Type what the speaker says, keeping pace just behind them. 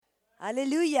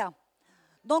Alléluia.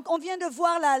 Donc, on vient de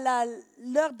voir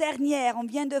l'heure dernière, on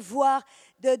vient de voir,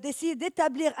 d'essayer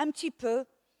d'établir un petit peu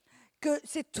que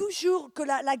c'est toujours, que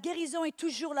la guérison est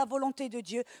toujours la volonté de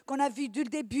Dieu, qu'on a vu du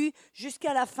début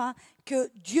jusqu'à la fin,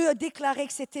 que Dieu a déclaré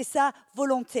que c'était sa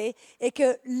volonté et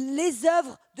que les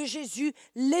œuvres de Jésus,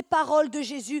 les paroles de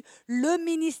Jésus, le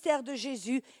ministère de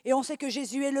Jésus, et on sait que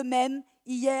Jésus est le même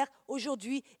hier,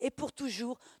 aujourd'hui et pour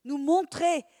toujours, nous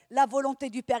montrer la volonté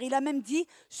du Père. Il a même dit,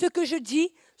 ce que je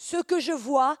dis, ce que je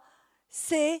vois,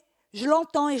 c'est, je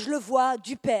l'entends et je le vois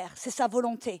du Père, c'est sa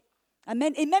volonté.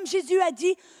 Amen. Et même Jésus a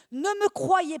dit, ne me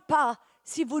croyez pas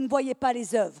si vous ne voyez pas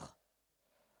les œuvres.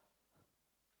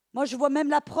 Moi, je vois même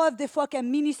la preuve des fois qu'un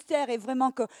ministère est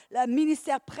vraiment, que le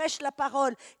ministère prêche la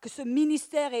parole, que ce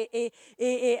ministère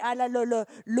a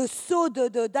le sceau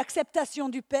d'acceptation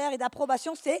du Père et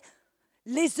d'approbation, c'est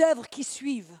les œuvres qui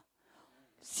suivent.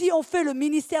 Si on fait le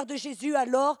ministère de Jésus,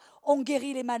 alors on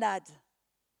guérit les malades.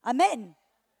 Amen.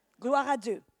 Gloire à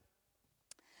Dieu.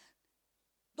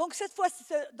 Donc cette fois,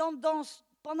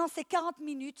 pendant ces 40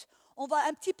 minutes, on va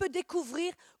un petit peu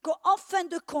découvrir qu'en fin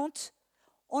de compte,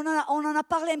 on en a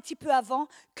parlé un petit peu avant,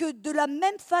 que de la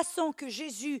même façon que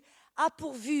Jésus a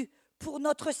pourvu pour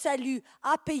notre salut,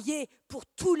 a payé pour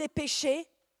tous les péchés,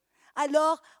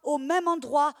 alors au même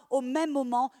endroit, au même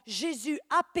moment, Jésus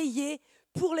a payé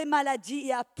pour les maladies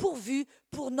et a pourvu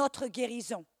pour notre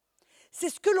guérison. C'est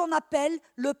ce que l'on appelle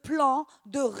le plan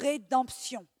de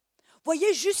rédemption.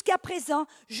 Voyez, jusqu'à présent,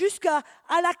 jusqu'à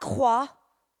la croix,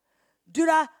 du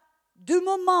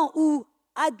moment où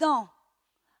Adam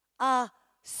a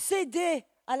cédé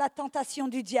à la tentation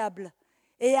du diable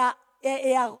et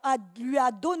lui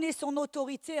a donné son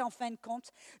autorité en fin de compte,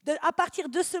 à partir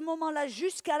de ce moment-là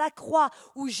jusqu'à la croix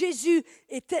où Jésus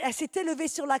s'est élevé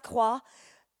sur la croix,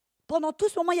 pendant tout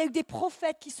ce moment, il y a eu des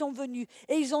prophètes qui sont venus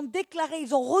et ils ont déclaré,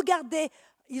 ils ont regardé,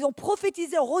 ils ont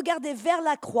prophétisé, regardé vers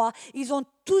la croix, ils ont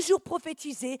toujours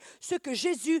prophétisé ce que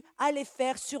Jésus allait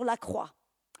faire sur la croix.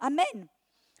 Amen.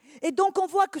 Et donc on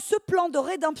voit que ce plan de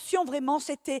rédemption, vraiment,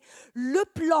 c'était le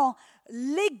plan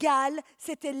légal,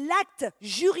 c'était l'acte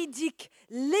juridique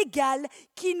légal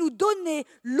qui nous donnait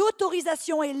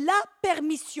l'autorisation et la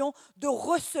permission de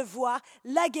recevoir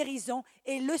la guérison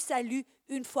et le salut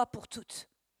une fois pour toutes.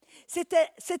 C'est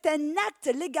un acte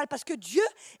légal parce que Dieu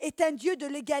est un Dieu de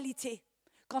légalité.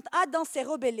 Quand Adam s'est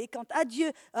rebellé, quand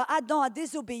Adam a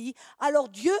désobéi, alors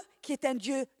Dieu, qui est un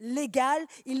Dieu légal,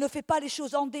 il ne fait pas les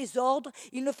choses en désordre,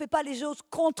 il ne fait pas les choses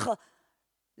contre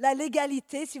la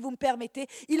légalité, si vous me permettez.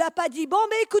 Il n'a pas dit, bon,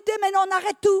 mais écoutez, maintenant on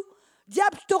arrête tout.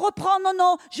 Diable, je te reprends,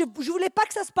 non, je ne voulais pas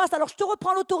que ça se passe, alors je te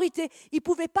reprends l'autorité. Il ne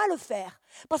pouvait pas le faire,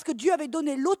 parce que Dieu avait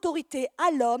donné l'autorité à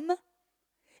l'homme,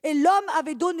 et l'homme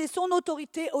avait donné son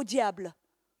autorité au diable.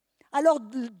 Alors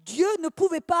Dieu ne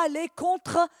pouvait pas aller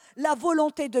contre la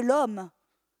volonté de l'homme.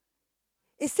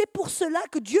 Et c'est pour cela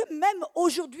que Dieu, même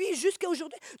aujourd'hui, jusqu'à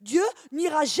aujourd'hui, Dieu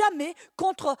n'ira jamais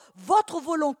contre votre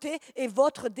volonté et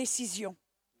votre décision.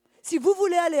 Si vous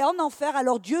voulez aller en enfer,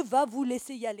 alors Dieu va vous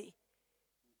laisser y aller.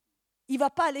 Il ne va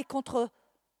pas aller contre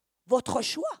votre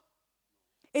choix.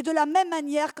 Et de la même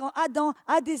manière, quand Adam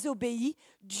a désobéi,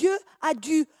 Dieu a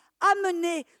dû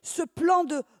amener ce plan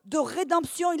de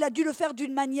rédemption, il a dû le faire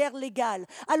d'une manière légale.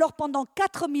 Alors pendant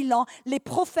 4000 ans, les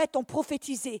prophètes ont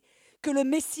prophétisé que le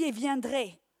Messie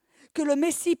viendrait, que le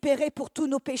Messie paierait pour tous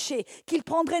nos péchés, qu'il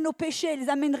prendrait nos péchés et les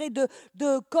amènerait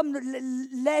comme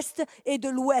l'Est et de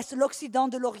l'Ouest, l'Occident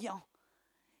de l'Orient.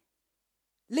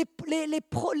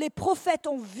 Les prophètes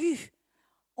ont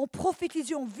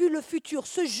prophétisé, ont vu le futur,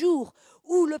 ce jour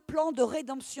où le plan de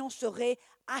rédemption serait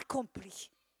accompli.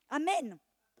 Amen.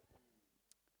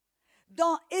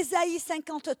 Dans Ésaïe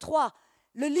 53,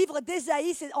 le livre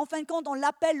d'Ésaïe, en fin de compte, on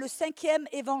l'appelle le 5e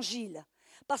évangile.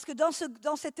 Parce que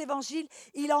dans cet évangile,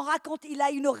 il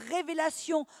a une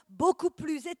révélation beaucoup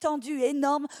plus étendue,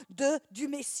 énorme du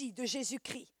Messie, de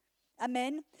Jésus-Christ.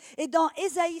 Amen. Et dans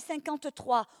Ésaïe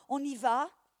 53, on y va,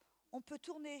 on peut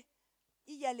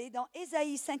y aller. Dans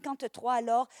Ésaïe 53,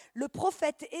 alors, le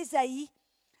prophète Ésaïe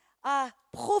a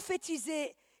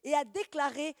prophétisé et a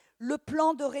déclaré le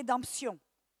plan de rédemption.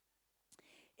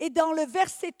 Et dans le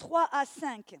verset 3 à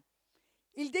 5,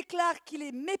 il déclare qu'il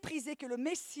est méprisé, que le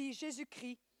Messie,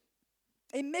 Jésus-Christ,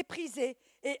 est méprisé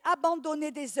et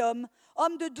abandonné des hommes,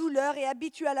 homme de douleur et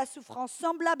habitué à la souffrance,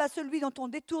 semblable à celui dont on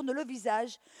détourne le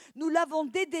visage. Nous l'avons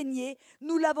dédaigné,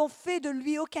 nous l'avons fait de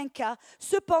lui aucun cas.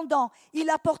 Cependant,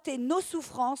 il a porté nos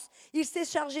souffrances, il s'est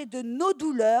chargé de nos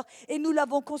douleurs et nous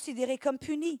l'avons considéré comme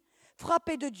puni,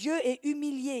 frappé de Dieu et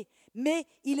humilié. Mais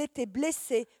il était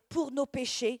blessé pour nos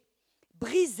péchés,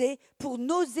 brisé pour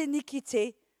nos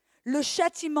iniquités. le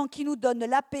châtiment qui nous donne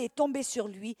la paix est tombé sur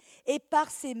lui, et par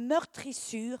ses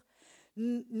meurtrissures,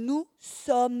 nous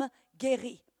sommes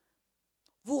guéris.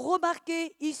 Vous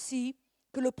remarquez ici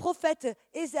que le prophète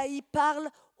Ésaïe parle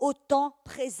au temps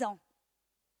présent.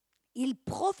 Il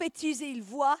prophétise et il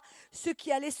voit ce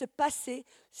qui allait se passer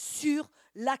sur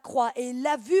la croix. Et il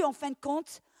l'a vu en fin de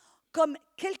compte comme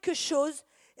quelque chose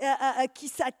qui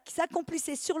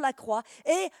s'accomplissait sur la croix.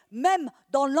 Et même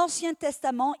dans l'Ancien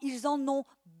Testament, ils en ont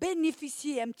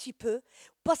bénéficié un petit peu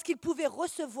parce qu'ils pouvaient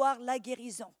recevoir la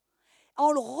guérison.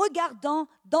 En le regardant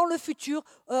dans le futur,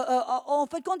 en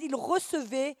fin de compte, ils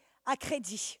recevaient à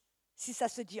crédit, si ça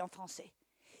se dit en français.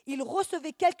 Ils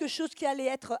recevaient quelque chose qui allait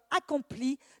être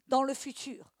accompli dans le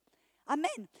futur.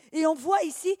 Amen. Et on voit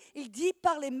ici, il dit,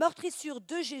 par les meurtrissures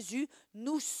de Jésus,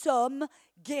 nous sommes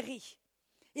guéris.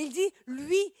 Il dit,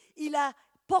 lui, il a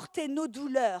porté nos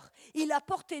douleurs, il a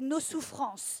porté nos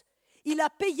souffrances, il a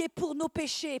payé pour nos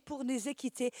péchés, pour nos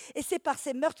équités, et c'est par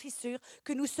ces meurtrissures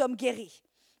que nous sommes guéris.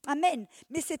 Amen.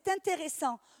 Mais c'est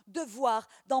intéressant de voir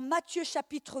dans Matthieu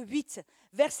chapitre 8,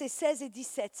 versets 16 et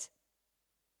 17.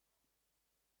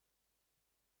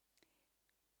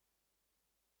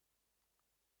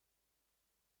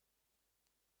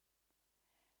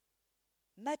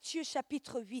 Matthieu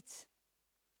chapitre 8.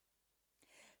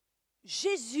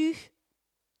 Jésus,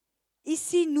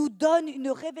 ici, nous donne une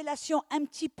révélation un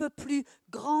petit peu plus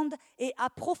grande et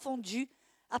approfondie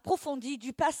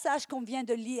du passage qu'on vient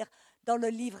de lire dans le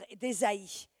livre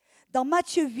d'Ésaïe. Dans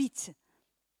Matthieu 8,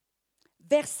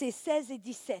 versets 16 et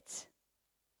 17.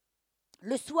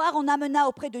 Le soir, on amena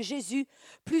auprès de Jésus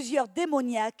plusieurs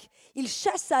démoniaques. Il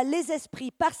chassa les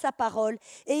esprits par sa parole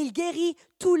et il guérit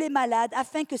tous les malades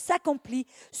afin que s'accomplisse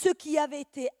ce qui avait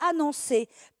été annoncé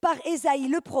par Ésaïe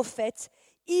le prophète.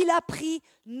 Il a pris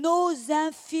nos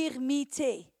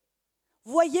infirmités.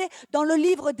 Vous voyez, dans le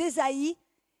livre d'Ésaïe,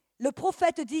 le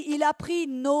prophète dit, il a pris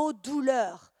nos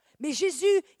douleurs. Mais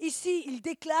Jésus, ici, il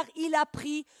déclare, il a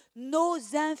pris nos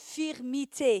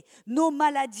infirmités, nos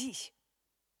maladies.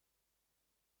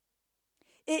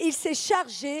 Et il s'est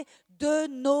chargé de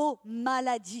nos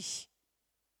maladies.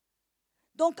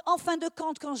 Donc, en fin de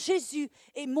compte, quand Jésus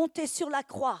est monté sur la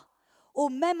croix, au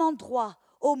même endroit,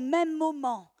 au même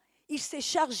moment, il s'est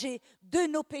chargé de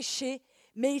nos péchés,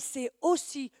 mais il s'est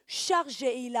aussi chargé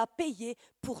et il a payé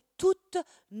pour toutes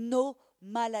nos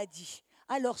maladies.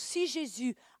 Alors, si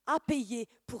Jésus a payé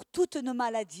pour toutes nos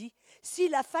maladies, si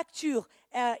la facture,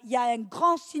 il y a un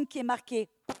grand signe qui est marqué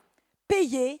 «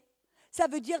 payé », ça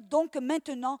veut dire donc que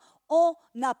maintenant, on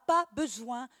n'a pas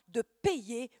besoin de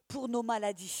payer pour nos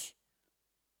maladies.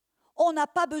 On n'a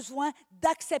pas besoin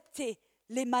d'accepter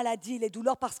les maladies, les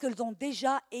douleurs, parce qu'elles ont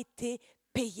déjà été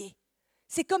payées.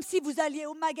 C'est comme si vous alliez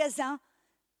au magasin,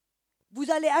 vous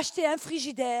allez acheter un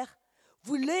frigidaire,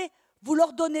 vous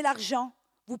leur donnez l'argent,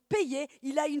 vous payez,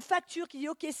 il a une facture qui dit «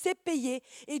 ok, c'est payé »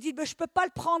 et il dit « je ne peux pas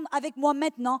le prendre avec moi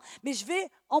maintenant, mais je vais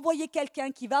envoyer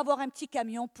quelqu'un qui va avoir un petit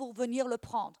camion pour venir le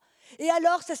prendre ». Et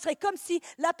alors, ce serait comme si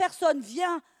la personne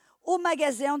vient au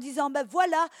magasin en disant «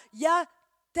 voilà, il y a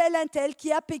tel un tel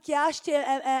qui a acheté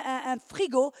un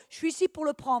frigo, je suis ici pour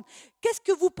le prendre ». Qu'est-ce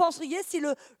que vous penseriez si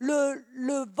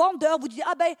le vendeur vous dit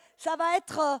 « ça va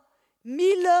être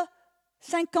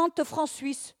 1050 francs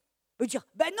suisses ». Vous dire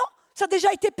 « non, ça a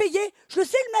déjà été payé, je le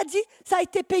sais, il m'a dit, ça a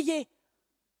été payé ».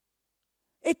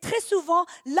 Et très souvent,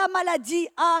 la maladie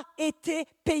a été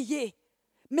payée.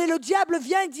 Mais le diable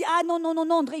vient et dit « ah non,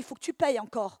 André, il faut que tu payes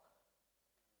encore.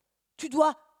 Tu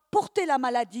dois porter la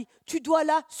maladie, tu dois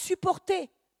la supporter. »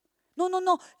 Non,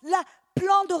 le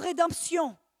plan de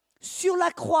rédemption sur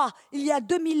la croix, il y a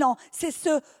 2000 ans, c'est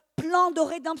ce plan de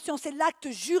rédemption, c'est l'acte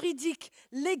juridique,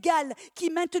 légal, qui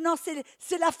maintenant,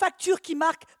 c'est la facture qui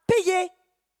marque « payé ».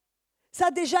 Ça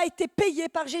a déjà été payé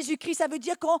par Jésus-Christ. Ça veut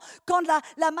dire que quand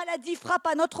la maladie frappe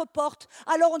à notre porte,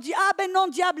 alors on dit « ah non,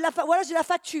 diable, voilà, j'ai la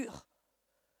facture ».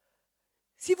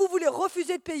 Si vous voulez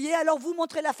refuser de payer, alors vous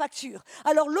montrez la facture.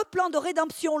 Alors le plan de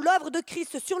rédemption, l'œuvre de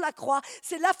Christ sur la croix,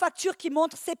 c'est la facture qui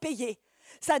montre c'est payé.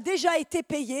 Ça a déjà été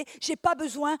payé, je n'ai pas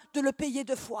besoin de le payer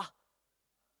deux fois.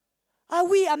 Ah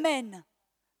oui, amen.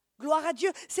 Gloire à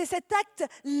Dieu. C'est cet acte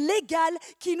légal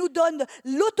qui nous donne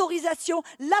l'autorisation,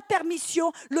 la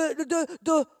permission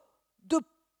de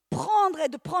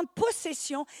prendre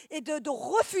possession et de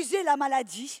refuser la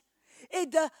maladie et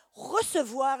de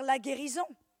recevoir la guérison.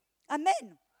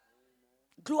 Amen.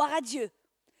 Gloire à Dieu.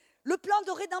 Le plan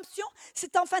de rédemption,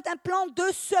 c'est en fait un plan de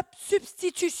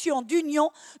substitution, d'union,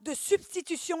 de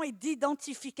substitution et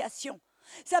d'identification.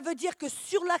 Ça veut dire que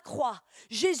sur la croix,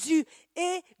 Jésus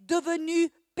est devenu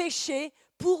péché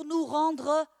pour nous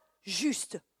rendre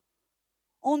justes.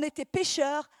 On était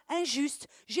pécheurs, injustes.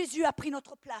 Jésus a pris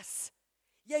notre place.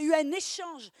 Il y a eu un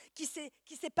échange qui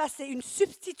s'est passé, une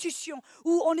substitution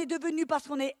où on est devenu, parce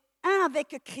qu'on est un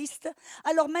avec Christ,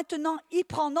 alors maintenant il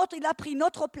a pris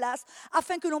notre place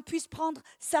afin que l'on puisse prendre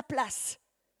sa place.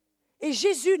 Et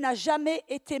Jésus n'a jamais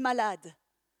été malade.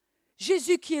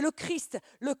 Jésus qui est le Christ,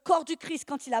 le corps du Christ,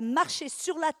 quand il a marché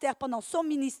sur la terre pendant son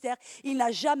ministère, il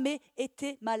n'a jamais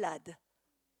été malade.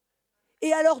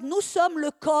 Et alors nous sommes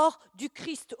le corps du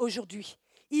Christ aujourd'hui.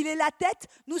 Il est la tête,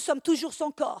 nous sommes toujours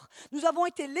son corps. Nous avons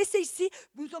été laissés ici,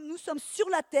 nous sommes sur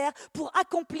la terre pour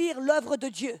accomplir l'œuvre de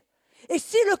Dieu. Et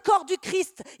si le corps du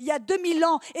Christ, il y a 2000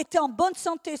 ans, était en bonne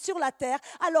santé sur la terre,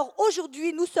 alors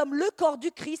aujourd'hui, nous sommes le corps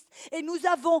du Christ et nous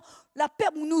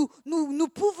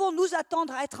pouvons nous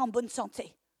attendre à être en bonne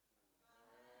santé.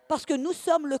 Parce que nous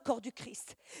sommes le corps du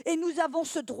Christ. Et nous avons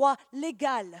ce droit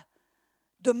légal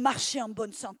de marcher en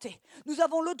bonne santé. Nous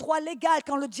avons le droit légal,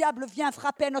 quand le diable vient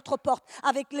frapper à notre porte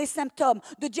avec les symptômes,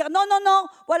 de dire non,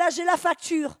 voilà, j'ai la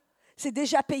facture, c'est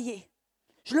déjà payé.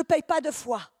 Je ne le paye pas 2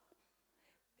 fois.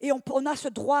 Et on a ce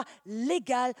droit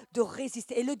légal de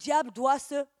résister. Et le diable doit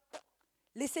se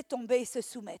laisser tomber et se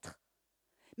soumettre.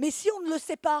 Mais si on ne le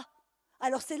sait pas,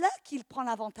 alors c'est là qu'il prend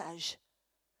l'avantage.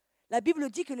 La Bible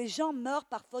dit que les gens meurent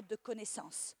par faute de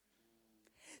connaissance.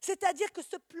 C'est-à-dire que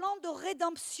ce plan de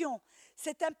rédemption,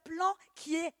 c'est un plan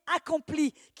qui est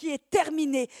accompli, qui est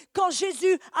terminé. Quand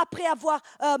Jésus, après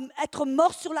être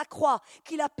mort sur la croix,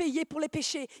 qu'il a payé pour les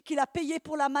péchés, qu'il a payé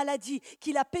pour la maladie,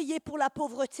 qu'il a payé pour la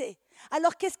pauvreté,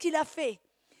 alors qu'est-ce qu'il a fait?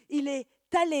 Il est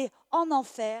allé en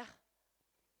enfer.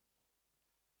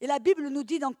 Et la Bible nous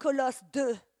dit dans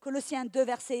Colossiens 2,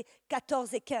 versets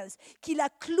 14 et 15, qu'il a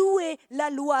cloué la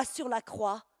loi sur la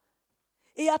croix.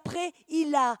 Et après,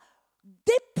 il a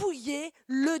dépouillé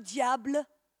le diable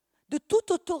de toute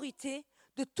autorité,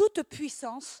 de toute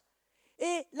puissance.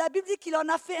 Et la Bible dit qu'il en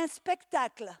a fait un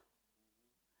spectacle.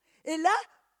 Et là,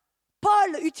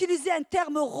 Paul utilisait un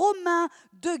terme romain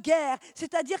de guerre,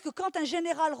 c'est-à-dire que quand un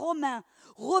général romain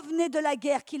revenait de la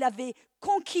guerre, qu'il avait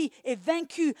conquis et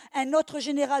vaincu un autre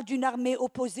général d'une armée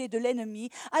opposée de l'ennemi,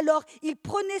 alors il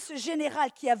prenait ce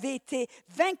général qui avait été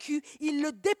vaincu, il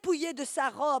le dépouillait de sa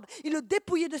robe, il le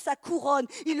dépouillait de sa couronne,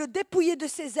 il le dépouillait de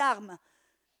ses armes.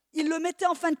 Il le mettait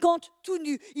en fin de compte tout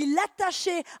nu, il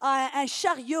l'attachait à un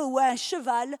chariot ou à un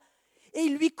cheval et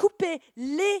il lui coupait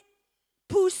les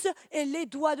pouces et les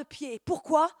doigts de pied.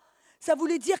 Pourquoi? Ça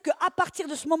voulait dire qu'à partir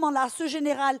de ce moment-là, ce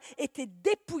général était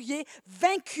dépouillé,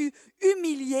 vaincu,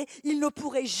 humilié. Il ne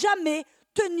pourrait jamais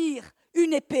tenir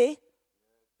une épée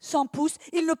sans pouce.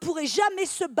 Il ne pourrait jamais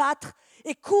se battre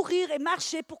et courir et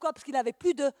marcher. Pourquoi? Parce qu'il n'avait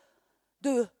plus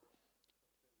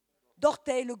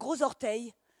d'orteil, le gros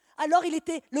orteil. Alors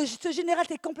ce général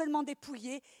était complètement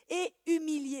dépouillé et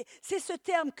humilié. C'est ce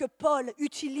terme que Paul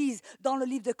utilise dans le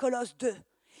livre de Colosse 2.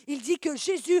 Il dit que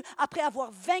Jésus, après avoir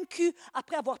vaincu,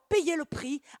 après avoir payé le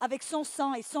prix avec son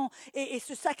sang et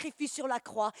ce sacrifice sur la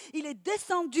croix, il est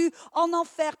descendu en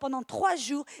enfer pendant 3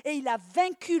 jours et il a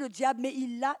vaincu le diable, mais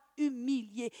il l'a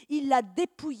humilié, il l'a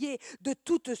dépouillé de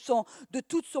tout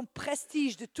son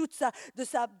prestige, de toute sa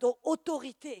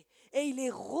autorité. Et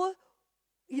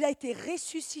il a été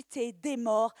ressuscité des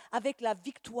morts avec la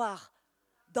victoire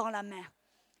dans la main.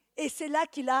 Et c'est là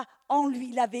qu'il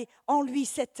avait en lui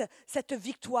cette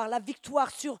victoire, la victoire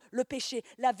sur le péché,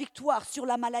 la victoire sur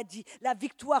la maladie, la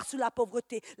victoire sur la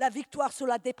pauvreté, la victoire sur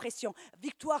la dépression,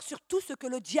 victoire sur tout ce que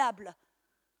le diable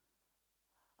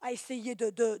a essayé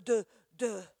de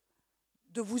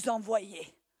vous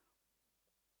envoyer.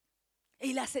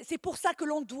 Et là, c'est pour ça que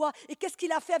l'on doit. Et qu'est-ce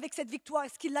qu'il a fait avec cette victoire?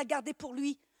 Est-ce qu'il l'a gardée pour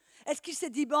lui? Est-ce qu'il s'est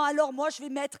dit, bon alors moi je vais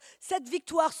mettre cette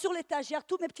victoire sur l'étagère,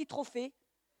 tous mes petits trophées,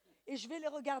 et je vais les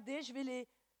regarder,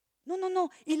 Non,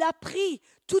 il a pris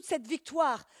toute cette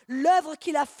victoire, l'œuvre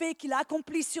qu'il a fait, qu'il a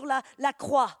accomplie sur la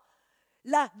croix,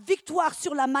 la victoire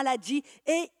sur la maladie,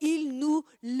 et il nous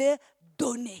l'a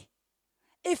donnée.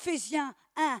 Éphésiens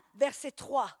 1, verset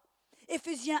 3.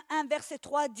 Éphésiens 1, verset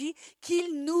 3 dit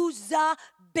qu'il nous a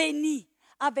bénis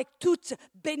avec toute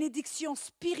bénédiction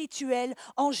spirituelle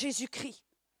en Jésus-Christ.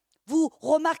 Vous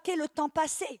remarquez le temps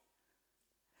passé.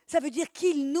 Ça veut dire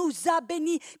qu'il nous a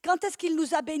bénis. Quand est-ce qu'il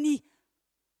nous a bénis?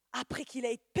 Après qu'il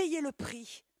ait payé le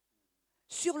prix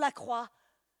sur la croix,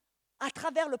 à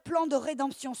travers le plan de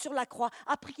rédemption sur la croix,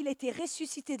 après qu'il ait été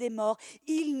ressuscité des morts,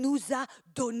 il nous a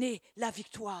donné la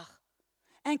victoire.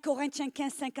 1 Corinthiens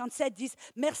 15, 57 dit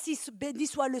 « Merci, béni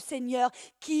soit le Seigneur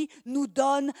qui nous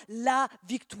donne la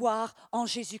victoire en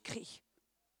Jésus-Christ. »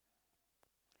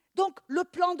 Donc, le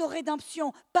plan de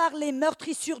rédemption par les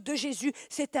meurtrissures de Jésus,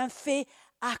 c'est un fait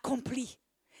accompli.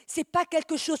 Ce n'est pas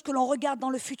quelque chose que l'on regarde dans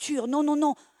le futur.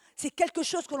 Non. c'est quelque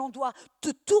chose que l'on doit te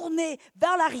tourner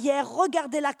vers l'arrière,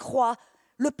 regarder la croix,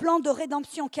 le plan de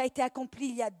rédemption qui a été accompli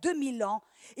il y a 2000 ans,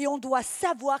 et on doit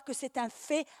savoir que c'est un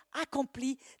fait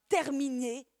accompli,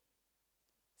 terminé.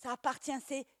 Ça appartient,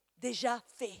 c'est déjà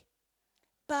fait.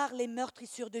 Par les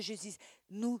meurtrissures de Jésus,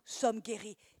 nous sommes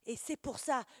guéris. Et c'est pour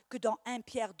ça que dans 1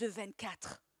 Pierre 2,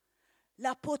 24,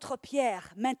 l'apôtre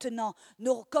Pierre, maintenant,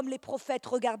 comme les prophètes,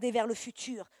 regardait vers le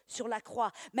futur, sur la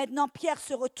croix. Maintenant, Pierre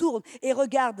se retourne et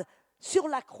regarde sur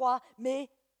la croix, mais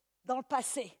dans le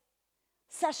passé,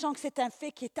 sachant que c'est un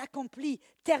fait qui est accompli,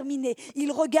 terminé.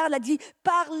 Il regarde, il a dit,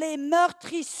 par les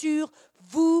meurtrissures,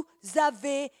 vous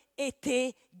avez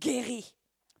été guéris.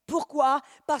 Pourquoi ?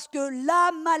 Parce que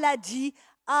la maladie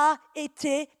a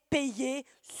été payée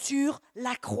sur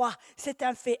la croix. C'est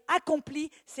un fait accompli,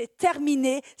 c'est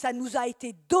terminé, ça nous a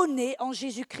été donné en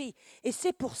Jésus-Christ. Et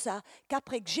c'est pour ça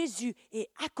qu'après que Jésus ait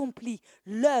accompli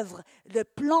l'œuvre, le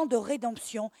plan de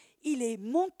rédemption, il est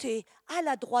monté à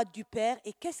la droite du Père.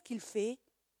 Et qu'est-ce qu'il fait ?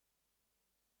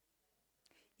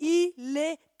 Il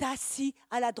est assis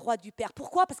à la droite du Père.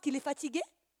 Pourquoi ? Parce qu'il est fatigué ?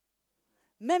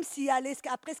 Même si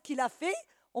après ce qu'il a fait,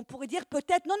 on pourrait dire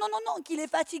peut-être, non, qu'il est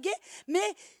fatigué, mais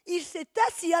il s'est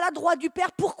assis à la droite du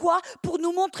Père. Pourquoi ? Pour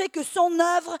nous montrer que son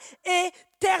œuvre est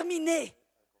terminée.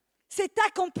 C'est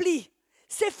accompli,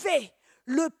 c'est fait.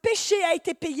 Le péché a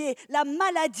été payé, la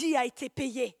maladie a été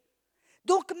payée.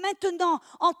 Donc maintenant,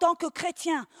 en tant que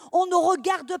chrétien, on ne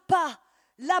regarde pas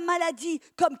la maladie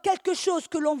comme quelque chose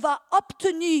que l'on va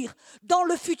obtenir dans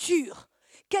le futur.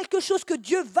 Quelque chose que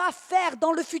Dieu va faire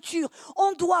dans le futur.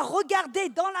 On doit regarder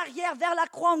dans l'arrière vers la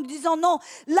croix en nous disant non,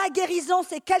 la guérison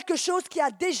c'est quelque chose qui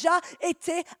a déjà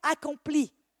été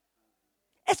accompli.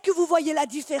 Est-ce que vous voyez la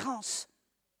différence ?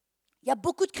 Il y a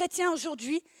beaucoup de chrétiens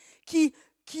aujourd'hui qui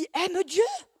aiment Dieu,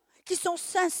 qui sont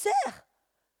sincères,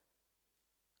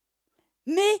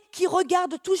 mais qui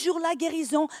regardent toujours la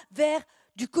guérison vers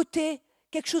du côté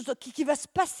quelque chose qui va se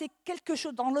passer, quelque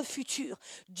chose dans le futur.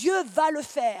 Dieu va le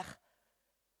faire.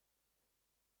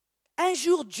 Un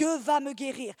jour, Dieu va me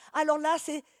guérir. Alors là,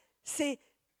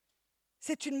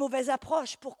 c'est une mauvaise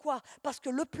approche. Pourquoi ? Parce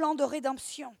que le plan de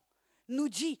rédemption nous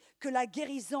dit que la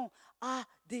guérison a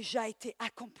déjà été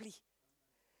accomplie.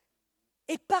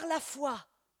 Et par la foi,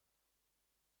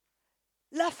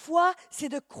 c'est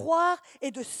de croire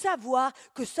et de savoir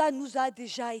que ça nous a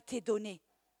déjà été donné.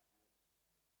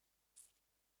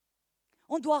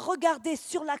 On doit regarder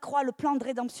sur la croix le plan de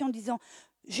rédemption en disant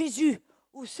 « Jésus,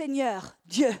 ou Seigneur,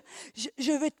 Dieu,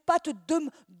 je ne vais pas te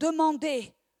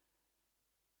demander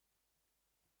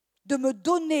de me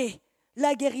donner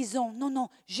la guérison. » Non,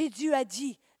 Jésus a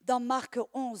dit dans Marc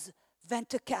 11,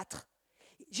 24,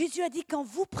 Jésus a dit quand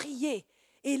vous priez,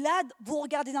 et là, vous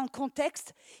regardez dans le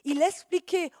contexte, il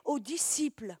expliquait aux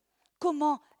disciples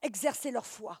comment exercer leur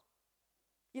foi.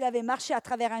 Il avait marché à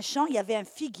travers un champ, il y avait un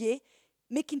figuier,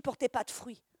 mais qui ne portait pas de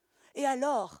fruits. Et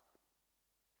alors,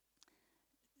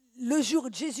 le jour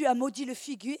où Jésus a maudit le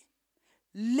figuier,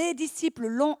 les disciples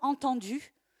l'ont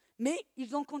entendu, mais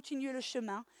ils ont continué le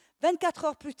chemin. 24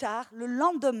 heures plus tard, le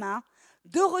lendemain,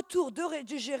 de retour de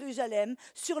Jérusalem,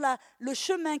 sur le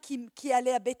chemin qui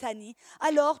allait à Béthanie,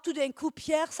 alors tout d'un coup,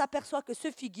 Pierre s'aperçoit que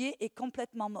ce figuier est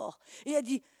complètement mort. Et il a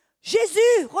dit,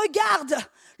 Jésus, regarde,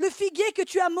 le figuier que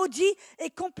tu as maudit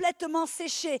est complètement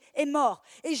séché, est mort.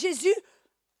 Et Jésus,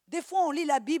 des fois on lit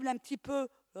la Bible un petit peu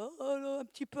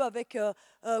avec,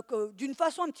 d'une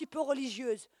façon un petit peu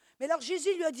religieuse. Mais alors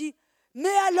Jésus lui a dit,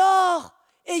 mais alors,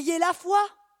 ayez la foi.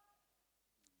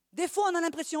 Des fois on a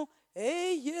l'impression,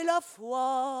 ayez la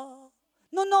foi.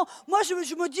 Non, moi je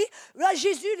me dis, là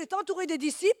Jésus il est entouré des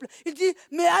disciples, il dit,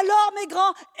 mais alors mes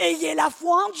grands, ayez la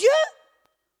foi en Dieu.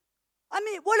 Ah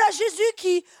mais voilà Jésus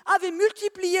qui avait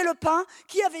multiplié le pain,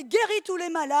 qui avait guéri tous les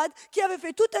malades, qui avait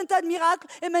fait tout un tas de miracles.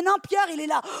 Et maintenant Pierre il est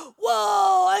là,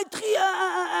 wow,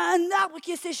 un arbre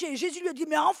qui est séché. Jésus lui a dit,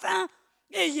 mais enfin,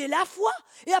 ayez la foi.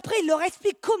 Et après il leur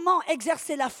explique comment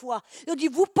exercer la foi. Il dit,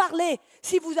 vous parlez,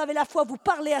 si vous avez la foi, vous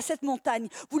parlez à cette montagne.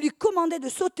 Vous lui commandez de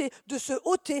sauter, de se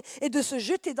ôter et de se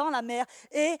jeter dans la mer.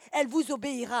 Et elle vous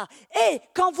obéira. Et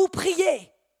quand vous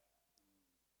priez,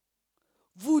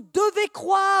 vous devez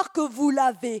croire que vous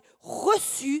l'avez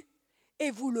reçu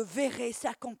et vous le verrez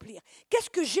s'accomplir.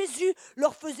 Qu'est-ce que Jésus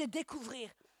leur faisait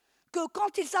découvrir ? Que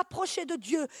quand ils s'approchaient de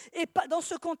Dieu, et pas dans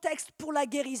ce contexte pour la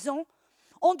guérison,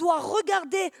 on doit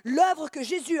regarder l'œuvre que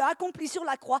Jésus a accomplie sur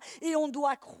la croix et on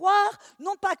doit croire,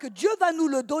 non pas que Dieu va nous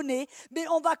le donner, mais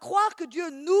on va croire que Dieu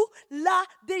nous l'a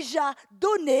déjà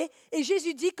donné. Et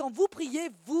Jésus dit, quand vous priez,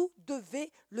 vous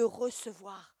devez le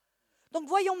recevoir. Donc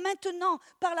voyons maintenant,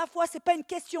 par la foi, ce n'est pas une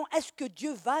question, est-ce que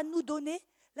Dieu va nous donner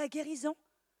la guérison ?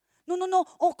 Non, non, non,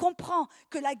 on comprend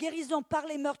que la guérison par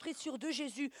les meurtrissures de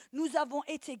Jésus, nous avons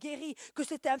été guéris, que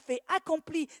c'est un fait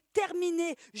accompli,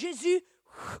 terminé. Jésus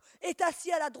est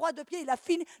assis à la droite de pied,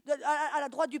 à la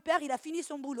droite du Père, il a fini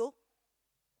son boulot.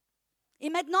 Et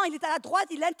maintenant, il est à la droite,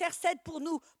 il intercède pour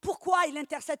nous. Pourquoi il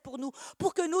intercède pour nous?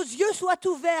 Pour que nos yeux soient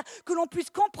ouverts, que l'on puisse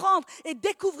comprendre et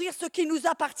découvrir ce qui nous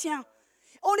appartient.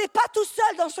 On n'est pas tout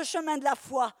seul dans ce chemin de la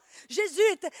foi. Jésus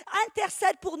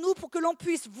intercède pour nous pour que l'on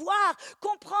puisse voir,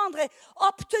 comprendre et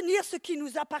obtenir ce qui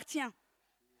nous appartient.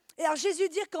 Et alors Jésus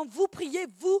dit, quand vous priez,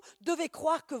 vous devez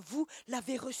croire que vous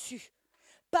l'avez reçu.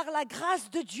 Par la grâce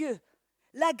de Dieu.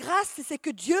 La grâce, c'est que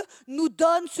Dieu nous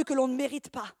donne ce que l'on ne mérite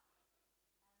pas.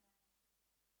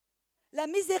 La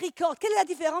miséricorde, quelle est la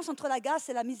différence entre la grâce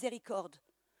et la miséricorde?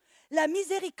 La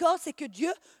miséricorde, c'est que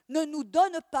Dieu ne nous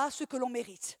donne pas ce que l'on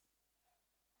mérite.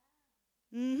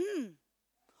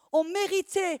 On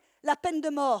méritait la peine de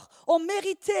mort, on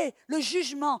méritait le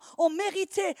jugement, on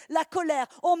méritait la colère,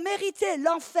 on méritait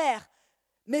l'enfer.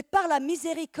 Mais par la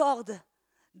miséricorde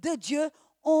de Dieu,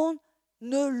 on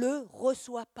ne le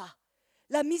reçoit pas.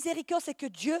 La miséricorde, c'est que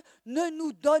Dieu ne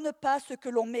nous donne pas ce que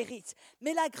l'on mérite.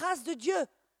 Mais la grâce de Dieu,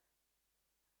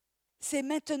 c'est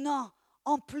maintenant,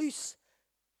 en plus,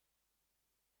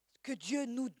 que Dieu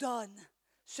nous donne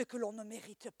ce que l'on ne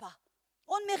mérite pas.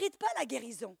 On ne mérite pas la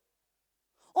guérison.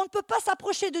 On ne peut pas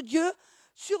s'approcher de Dieu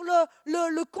sur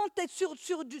le contexte,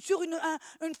 sur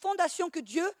une fondation que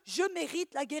Dieu, je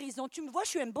mérite la guérison. Tu me vois, je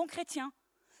suis un bon chrétien.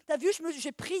 Tu as vu,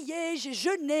 j'ai prié, j'ai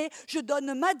jeûné, je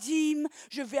donne ma dîme,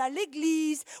 je vais à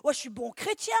l'église. Ouais, je suis bon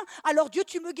chrétien, alors Dieu,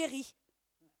 tu me guéris.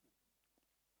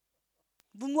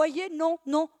 Vous me voyez? Non,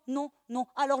 non, non, non.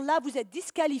 Alors là, vous êtes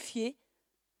disqualifiés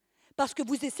parce que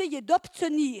vous essayez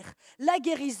d'obtenir la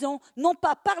guérison, non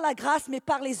pas par la grâce, mais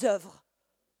par les œuvres.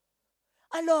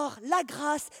 Alors, la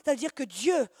grâce, c'est-à-dire que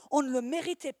Dieu, on ne le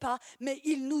méritait pas, mais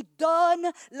il nous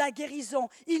donne la guérison.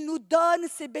 Il nous donne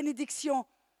ses bénédictions.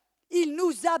 Il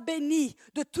nous a bénis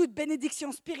de toute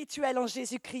bénédiction spirituelle en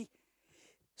Jésus-Christ.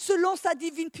 Selon sa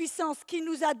divine puissance qui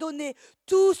nous a donné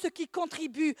tout ce qui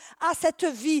contribue à cette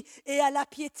vie et à la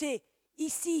piété,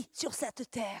 ici, sur cette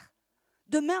terre.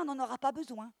 Demain, on n'en aura pas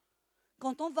besoin.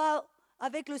 Quand on va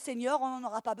avec le Seigneur, on n'en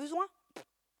aura pas besoin.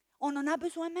 On en a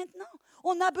besoin maintenant.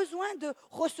 On a besoin de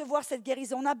recevoir cette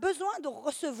guérison. On a besoin de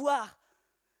recevoir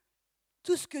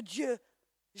tout ce que Dieu,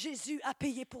 Jésus, a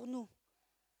payé pour nous.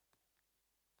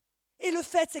 Et le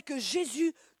fait, c'est que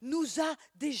Jésus nous a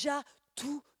déjà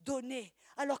tout donné.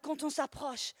 Alors quand on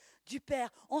s'approche du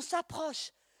Père, on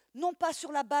s'approche non pas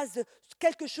sur la base de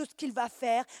quelque chose qu'il va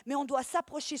faire, mais on doit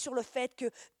s'approcher sur le fait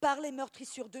que par les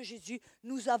meurtrissures de Jésus,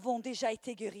 nous avons déjà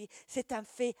été guéris. C'est un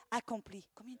fait accompli.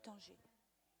 Combien de temps j'ai?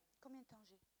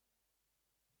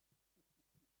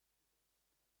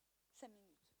 5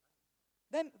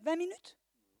 minutes. 20 minutes?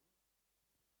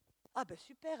 Ah ben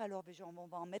super, alors on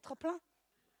va en mettre plein.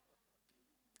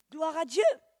 Gloire à Dieu.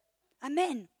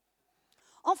 Amen.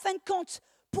 En fin de compte,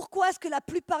 pourquoi est-ce que la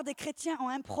plupart des chrétiens ont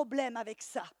un problème avec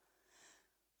ça?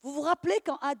 Vous vous rappelez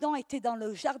quand Adam était dans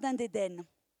le jardin d'Éden?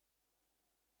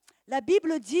 La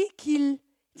Bible dit qu'ils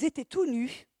étaient tout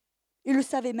nus, ils ne le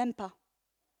savaient même pas.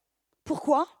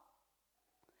 Pourquoi?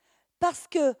 Parce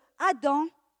que Adam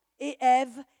et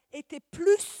Ève étaient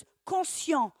plus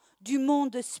conscients du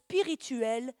monde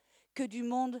spirituel que du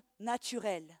monde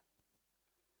naturel.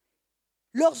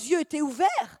 Leurs yeux étaient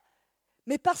ouverts,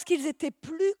 mais parce qu'ils étaient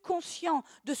plus conscients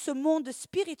de ce monde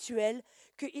spirituel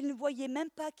qu'ils ne voyaient même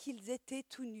pas qu'ils étaient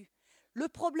tout nus. Le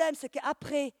problème, c'est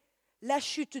qu'après la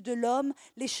chute de l'homme,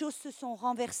 les choses se sont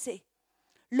renversées.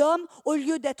 L'homme, au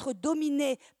lieu d'être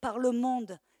dominé par le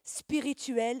monde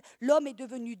spirituel, l'homme est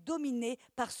devenu dominé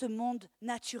par ce monde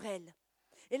naturel.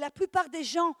 Et la plupart des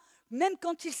gens, même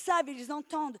quand ils savent et ils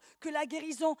entendent que la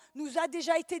guérison nous a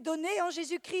déjà été donnée en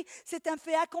Jésus-Christ, c'est un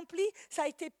fait accompli, ça a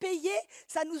été payé,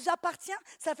 ça nous appartient,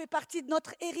 ça fait partie de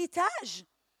notre héritage.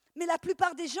 Mais la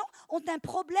plupart des gens ont un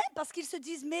problème parce qu'ils se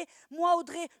disent « Mais moi,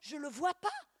 Audrey, je ne le vois pas,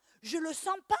 je ne le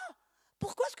sens pas.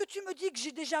 Pourquoi est-ce que tu me dis que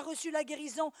j'ai déjà reçu la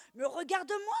guérison? Mais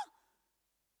regarde-moi,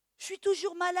 je suis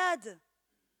toujours malade. »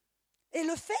 Et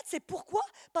le fait, c'est pourquoi?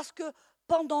 Parce que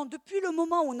depuis le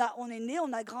moment où on est né,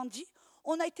 on a grandi,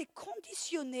 on a été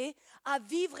conditionné à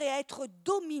vivre et à être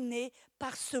dominé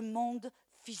par ce monde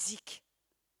physique.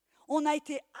 On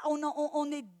est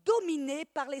dominé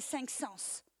par les 5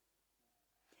 sens.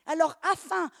 Alors,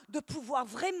 afin de pouvoir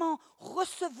vraiment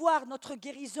recevoir notre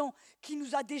guérison qui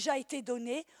nous a déjà été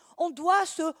donnée, on doit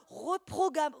se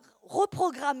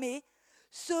reprogrammer,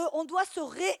 on doit se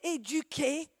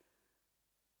rééduquer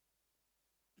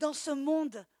dans ce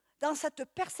monde dans cette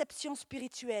perception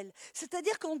spirituelle.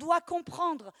 C'est-à-dire qu'on doit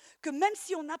comprendre que même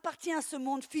si on appartient à ce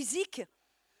monde physique,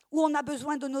 où on a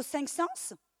besoin de nos 5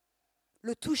 sens,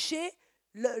 le toucher,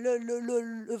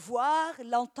 le voir,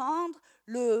 l'entendre,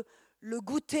 le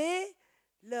goûter,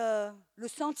 le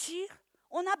sentir,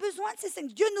 on a besoin de ces 5.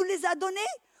 Dieu nous les a donnés.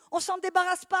 On ne s'en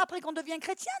débarrasse pas après qu'on devient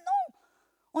chrétien, non.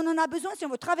 On en a besoin. Si on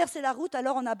veut traverser la route,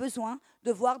 alors on a besoin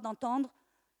de voir, d'entendre.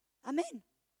 Amen.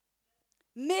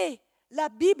 Mais la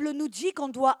Bible nous dit qu'on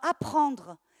doit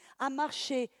apprendre à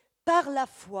marcher par la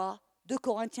foi, 2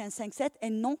 Corinthiens 5,7, et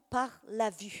non par la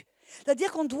vue.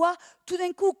 C'est-à-dire qu'on doit tout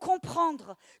d'un coup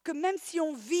comprendre que même si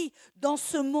on vit dans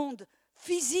ce monde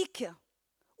physique,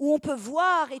 où on peut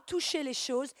voir et toucher les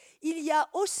choses, il y a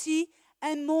aussi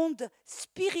un monde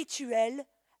spirituel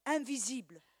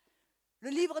invisible. Le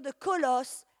livre de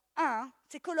Colosse 1,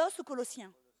 c'est Colosse ou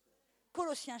Colossiens ?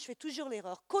 Colossiens, je fais toujours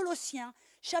l'erreur. Colossiens,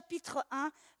 chapitre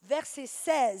 1, verset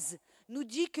 16, nous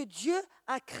dit que Dieu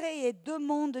a créé 2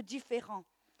 mondes différents.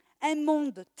 Un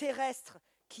monde terrestre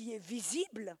qui est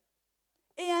visible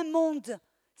et un monde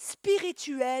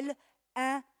spirituel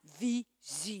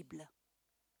invisible.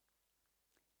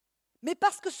 Mais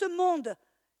parce que ce monde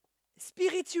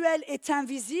spirituel est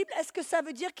invisible, est-ce que ça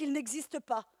veut dire qu'il n'existe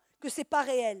pas, que ce n'est pas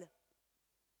réel ?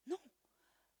 Non.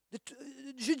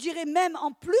 Je dirais même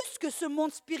en plus que ce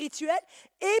monde spirituel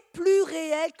est plus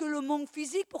réel que le monde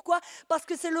physique. Pourquoi ? Parce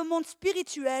que c'est le monde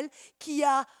spirituel qui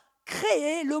a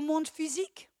créé le monde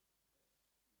physique.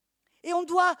 Et on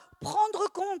doit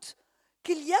prendre compte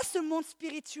qu'il y a ce monde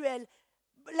spirituel.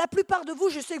 La plupart de vous,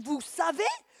 je sais que vous savez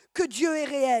que Dieu est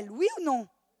réel, oui ou non ?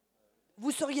 Vous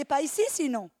ne seriez pas ici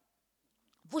sinon.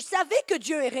 Vous savez que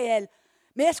Dieu est réel.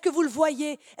 Mais est-ce que vous le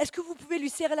voyez ? Est-ce que vous pouvez lui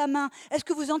serrer la main ? Est-ce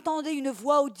que vous entendez une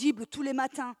voix audible tous les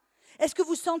matins ? Est-ce que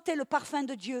vous sentez le parfum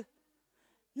de Dieu ?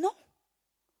 Non.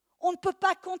 On ne peut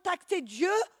pas contacter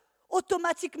Dieu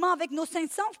automatiquement avec nos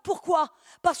 5 sens. Pourquoi ?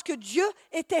 Parce que Dieu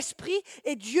est esprit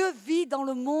et Dieu vit dans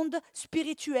le monde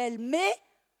spirituel. Mais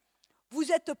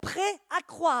vous êtes prêts à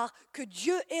croire que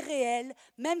Dieu est réel,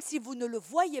 même si vous ne le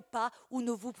voyez pas ou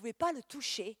ne vous pouvez pas le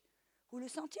toucher ou le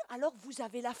sentir. Alors vous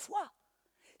avez la foi.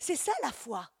 C'est ça la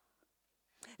foi.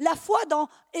 La foi dans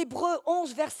Hébreux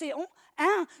 11, verset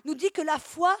 1, nous dit que la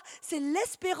foi, c'est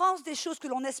l'espérance des choses que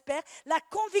l'on espère, la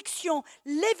conviction,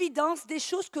 l'évidence des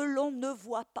choses que l'on ne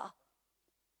voit pas.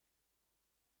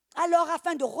 Alors,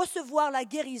 afin de recevoir la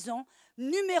guérison,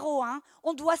 numéro 1,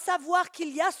 on doit savoir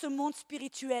qu'il y a ce monde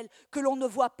spirituel que l'on ne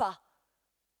voit pas.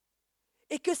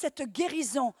 Et que cette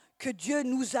guérison que Dieu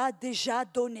nous a déjà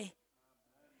donnée,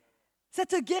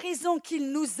 cette guérison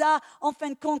qu'il nous a, en fin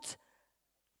de compte,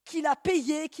 qu'il a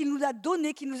payée, qu'il nous a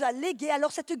donnée, qu'il nous a léguée,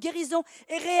 alors cette guérison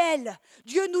est réelle.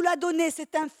 Dieu nous l'a donnée,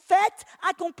 c'est un fait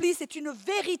accompli, c'est une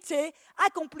vérité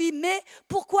accomplie. Mais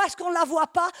pourquoi est-ce qu'on ne la voit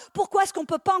pas ? Pourquoi est-ce qu'on ne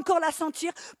peut pas encore la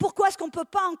sentir ? Pourquoi est-ce qu'on ne peut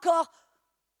pas encore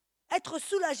être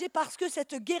soulagé ? Parce que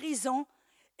cette guérison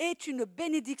est une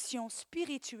bénédiction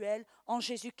spirituelle en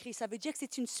Jésus-Christ. Ça veut dire que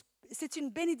c'est une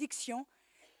bénédiction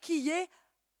qui est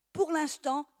pour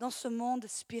l'instant dans ce monde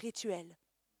spirituel.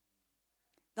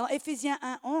 Dans Éphésiens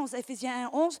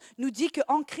 1,11 nous dit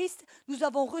qu'en Christ, nous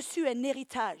avons reçu un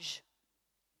héritage.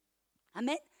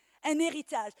 Amen. Un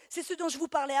héritage. C'est ce dont je vous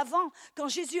parlais avant. Quand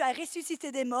Jésus a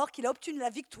ressuscité des morts, qu'il a obtenu la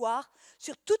victoire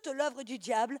sur toute l'œuvre du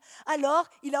diable, alors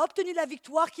il a obtenu la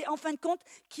victoire qui est en fin de compte,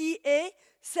 qui est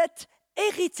cet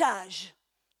héritage.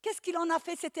 Qu'est-ce qu'il en a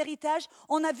fait cet héritage ?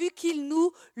 On a vu qu'il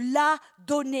nous l'a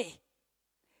donné.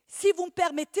 Si vous me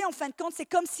permettez, en fin de compte, c'est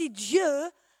comme si Dieu,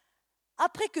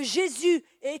 après que Jésus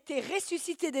ait été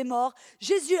ressuscité des morts,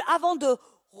 Jésus, avant de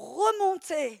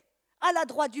remonter à la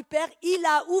droite du Père, il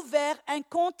a ouvert un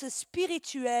compte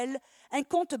spirituel, un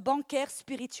compte bancaire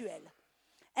spirituel,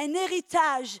 un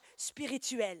héritage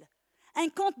spirituel, un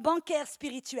compte bancaire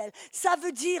spirituel. Ça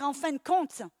veut dire, en fin de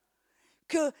compte,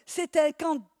 que c'était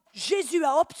quand Jésus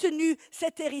a obtenu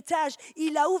cet héritage,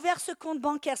 il a ouvert ce compte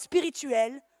bancaire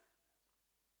spirituel.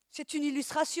 C'est une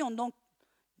illustration, donc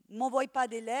ne m'envoyez pas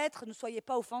des lettres, ne soyez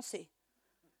pas offensés.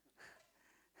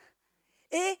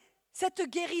 Et cette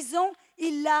guérison,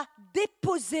 il l'a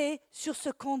déposée sur ce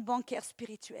compte bancaire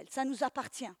spirituel. Ça nous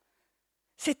appartient.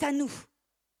 C'est à nous.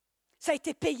 Ça a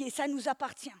été payé, ça nous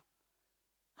appartient.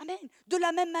 Amen. De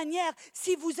la même manière,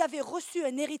 si vous avez reçu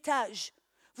un héritage,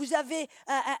 vous avez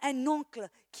un oncle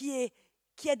qui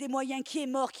a des moyens, qui est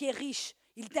mort, qui est riche,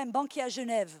 il est un banquier à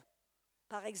Genève,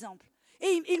 par exemple.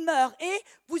 Et il meurt, et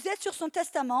vous êtes sur son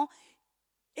testament,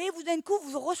 et vous, d'un coup,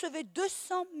 vous recevez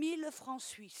 200 000 francs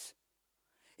suisses.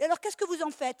 Et alors, qu'est-ce que vous en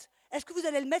faites ? Est-ce que vous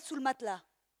allez le mettre sous le matelas ?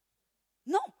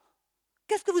 Non.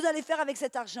 Qu'est-ce que vous allez faire avec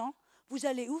cet argent ? Vous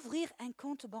allez ouvrir un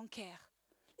compte bancaire.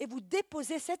 et vous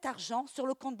déposez cet argent sur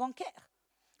le compte bancaire.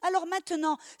 Alors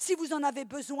maintenant, si vous en avez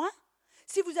besoin,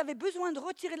 si vous avez besoin de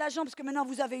retirer l'argent, parce que maintenant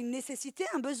vous avez une nécessité,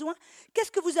 un besoin,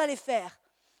 qu'est-ce que vous allez faire?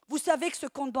 Vous savez que ce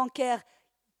compte bancaire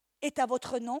est à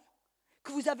votre nom,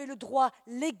 que vous avez le droit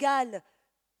légal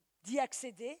d'y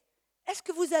accéder. Est-ce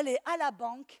que vous allez à la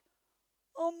banque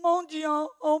en mendiant,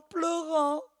 en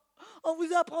pleurant, en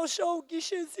vous approchant au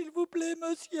guichet, s'il vous plaît,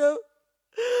 monsieur,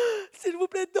 s'il vous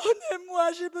plaît,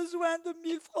 donnez-moi, j'ai besoin de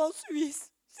 1000 francs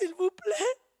suisses, s'il vous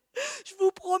plaît, je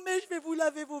vous promets, je vais vous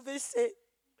laver vos WC.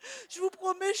 Je vous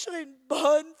promets, je serai une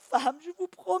bonne femme, je vous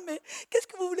promets. Qu'est-ce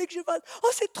que vous voulez que je fasse? Oh,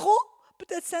 c'est trop?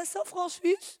 Peut-être 500 francs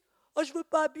suisses? Oh, je ne veux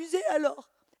pas abuser alors.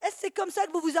 Est-ce que c'est comme ça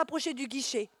que vous vous approchez du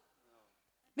guichet?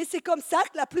 Mais c'est comme ça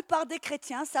que la plupart des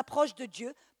chrétiens s'approchent de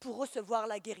Dieu pour recevoir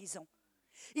la guérison.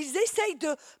 Ils essayent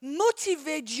de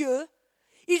motiver Dieu,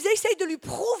 ils essayent de lui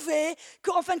prouver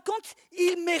qu'en fin de compte,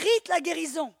 il mérite la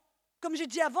guérison. Comme je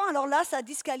dis avant, alors là, ça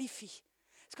disqualifie.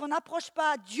 Parce qu'on n'approche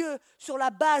pas Dieu sur la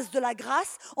base de la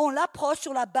grâce, on l'approche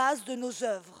sur la base de nos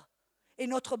œuvres et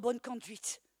notre bonne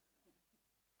conduite.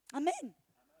 Amen.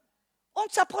 On ne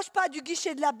s'approche pas du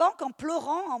guichet de la banque en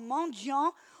pleurant, en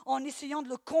mendiant, en essayant de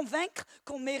le convaincre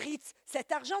qu'on mérite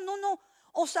cet argent. Non, non,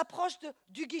 on s'approche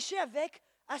du guichet avec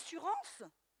assurance,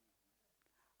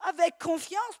 avec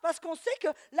confiance, parce qu'on sait que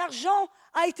l'argent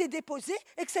a été déposé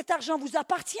et que cet argent vous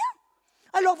appartient.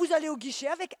 Alors vous allez au guichet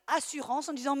avec assurance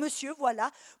en disant « Monsieur,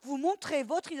 voilà, vous montrez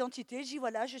votre identité. » Je dis «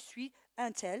 Voilà, je suis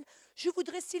un tel. Je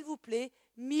voudrais s'il vous plaît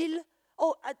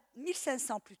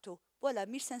 1500 plutôt. Voilà,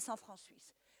 1500 francs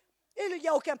suisses. » Et il n'y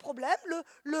a aucun problème.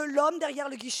 L'homme derrière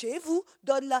le guichet vous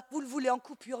donne vous le voulez en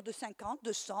coupure de 50,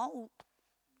 de 100 ou...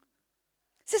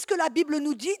 C'est ce que la Bible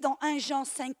nous dit dans 1 Jean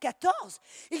 5, 14.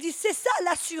 Il dit c'est ça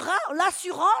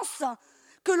l'assurance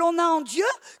que l'on a en Dieu,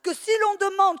 que si l'on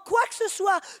demande quoi que ce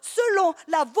soit selon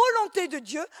la volonté de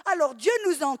Dieu, alors Dieu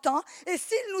nous entend, et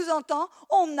s'il nous entend,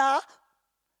 on a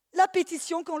la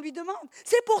pétition qu'on lui demande.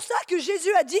 C'est pour ça que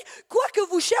Jésus a dit, quoi que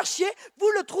vous cherchiez, vous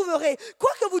le trouverez. Quoi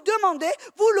que vous demandez,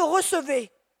 vous le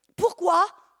recevez. Pourquoi?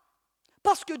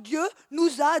 Parce que Dieu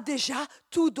nous a déjà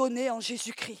tout donné en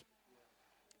Jésus-Christ.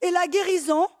 Et la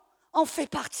guérison en fait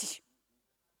partie.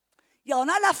 Il y en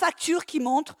a la facture qui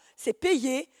montre, c'est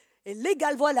payé, et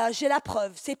légal, voilà, j'ai la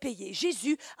preuve, c'est payé.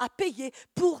 Jésus a payé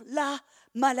pour la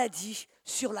maladie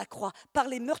sur la croix. Par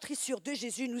les meurtrissures de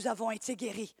Jésus, nous avons été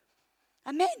guéris.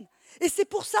 Amen. Et c'est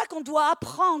pour ça qu'on doit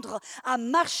apprendre à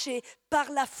marcher par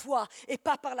la foi et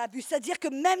pas par la vue. C'est-à-dire que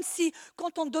même si,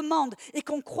 quand on demande et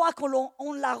qu'on croit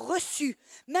qu'on l'a reçu,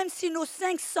 même si nos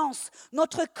 5 sens,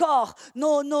 notre corps,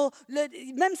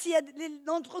 même si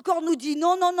notre corps nous dit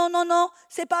non, non, non, non, non,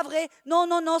 c'est pas vrai, non,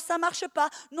 non, non, ça marche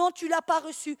pas, non, tu l'as pas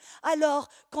reçu. Alors,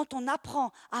 quand on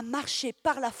apprend à marcher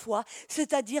par la foi,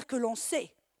 c'est-à-dire que l'on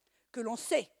sait, que l'on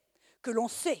sait, que l'on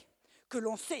sait, que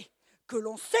l'on sait, que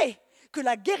l'on sait, que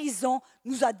la guérison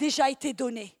nous a déjà été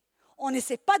donnée. On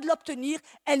n'essaie pas de l'obtenir,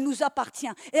 elle nous appartient.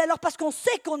 Et alors parce qu'on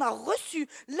sait qu'on a reçu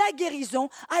la guérison,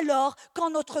 alors quand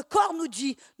notre corps nous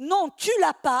dit « non, tu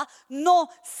l'as pas, non,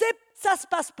 ça ne se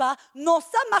passe pas, non,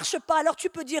 ça ne marche pas », alors tu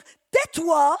peux dire «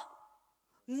 tais-toi,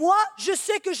 moi je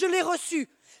sais que je l'ai reçu,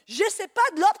 je n'essaie pas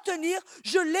de l'obtenir,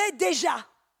 je l'ai déjà ».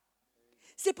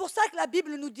 C'est pour ça que la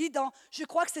Bible nous dit, je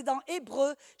crois que c'est dans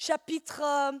Hébreux,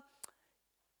 chapitre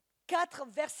 4,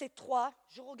 verset 3,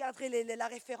 je regarderai la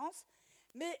référence,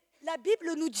 mais la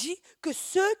Bible nous dit que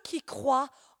ceux qui croient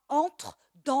entrent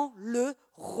dans le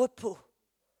repos.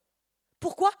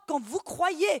 Pourquoi? Quand vous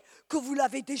croyez que vous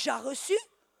l'avez déjà reçu,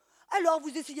 alors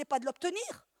vous n'essayez pas de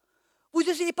l'obtenir. Vous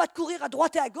n'essayez pas de courir à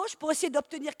droite et à gauche pour essayer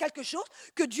d'obtenir quelque chose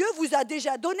que Dieu vous a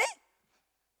déjà donné.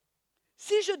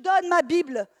 Si je donne ma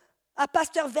Bible à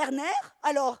Pasteur Werner,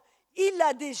 alors il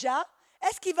l'a déjà.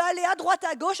 Est-ce qu'il va aller à droite,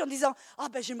 à gauche en disant « Ah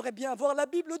ben j'aimerais bien avoir la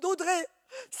Bible d'Audrey,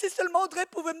 si seulement Audrey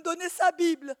pouvait me donner sa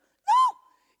Bible ». Non,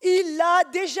 il l'a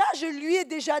déjà, je lui ai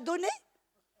déjà donné.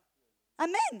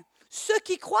 Amen. Ceux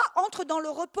qui croient entrent dans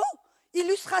le repos.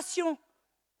 Illustration.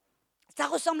 Ça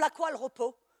ressemble à quoi le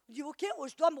repos? Je dis « Ok,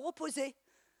 je dois me reposer ».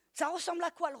 Ça ressemble à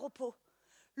quoi le repos?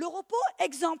 Le repos,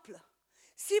 exemple.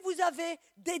 Si vous avez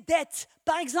des dettes,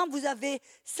 par exemple vous avez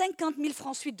 50 000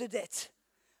 francs suite de dettes,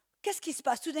 qu'est-ce qui se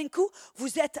passe? Tout d'un coup,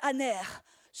 vous êtes à nerfs,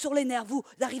 sur les nerfs. Vous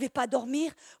n'arrivez pas à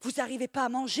dormir, vous n'arrivez pas à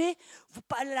manger.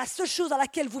 La seule chose à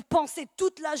laquelle vous pensez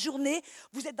toute la journée,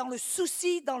 vous êtes dans le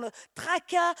souci, dans le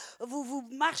tracas, vous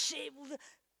marchez,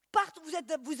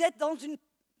 vous êtes dans une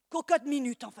cocotte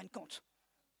minute en fin de compte.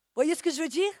 Vous voyez ce que je veux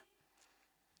dire?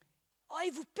 Oh, et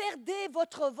vous perdez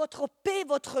votre paix,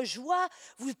 votre joie,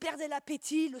 vous perdez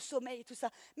l'appétit, le sommeil et tout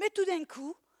ça. Mais tout d'un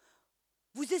coup,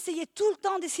 vous essayez tout le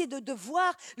temps d'essayer de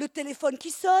voir le téléphone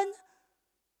qui sonne.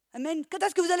 Amen. Quand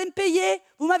est-ce que vous allez me payer?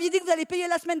 Vous m'aviez dit que vous allez payer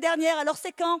la semaine dernière, alors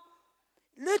c'est quand?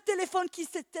 Le téléphone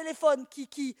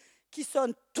qui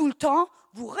sonne tout le temps,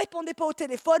 vous ne répondez pas au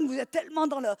téléphone, vous êtes tellement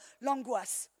dans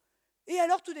l'angoisse. Et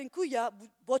alors tout d'un coup, il y a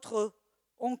votre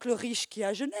oncle riche qui est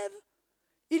à Genève,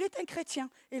 il est un chrétien,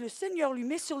 et le Seigneur lui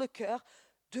met sur le cœur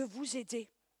de vous aider.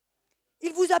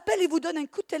 Il vous appelle, il vous donne un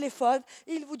coup de téléphone,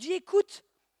 et il vous dit, écoute,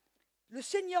 le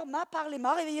Seigneur m'a parlé,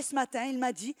 m'a réveillé ce matin, il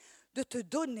m'a dit de te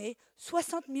donner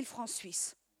 60 000 francs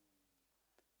suisses.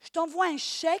 Je t'envoie un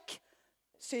chèque,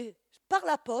 c'est par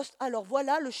la poste, alors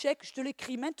voilà le chèque, je te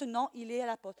l'écris maintenant, il est à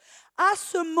la poste. À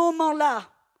ce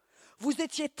moment-là, vous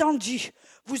étiez tendu,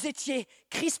 vous étiez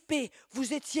crispé,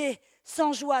 vous étiez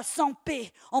sans joie, sans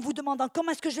paix, en vous demandant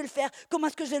comment est-ce que je vais le faire, comment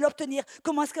est-ce que je vais l'obtenir,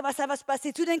 comment est-ce que ça va se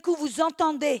passer. Tout d'un coup, vous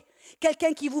entendez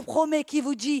quelqu'un qui vous promet, qui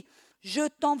vous dit, je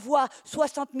t'envoie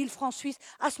 60 000 francs suisses.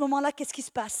 À ce moment-là, qu'est-ce qui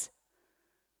se passe?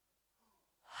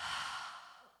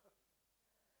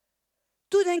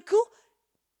 Tout d'un coup,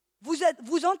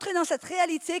 vous entrez dans cette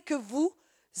réalité que vous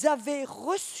avez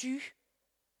reçu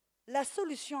la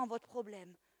solution à votre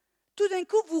problème. Tout d'un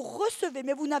coup, vous recevez,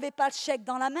 mais vous n'avez pas le chèque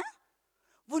dans la main.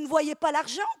 Vous ne voyez pas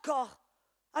l'argent encore.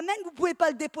 Amen, vous ne pouvez pas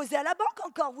le déposer à la banque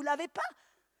encore, vous ne l'avez pas.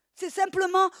 C'est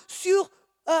simplement sur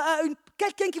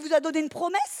quelqu'un qui vous a donné une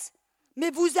promesse, mais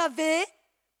vous avez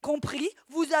compris,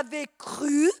 vous avez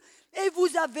cru et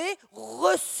vous avez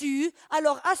reçu.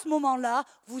 Alors à ce moment-là,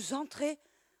 vous entrez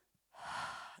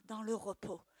dans le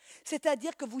repos.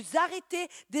 C'est-à-dire que vous arrêtez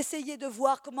d'essayer de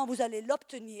voir comment vous allez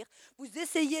l'obtenir. Vous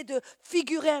essayez de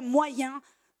figurer un moyen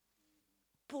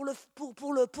pour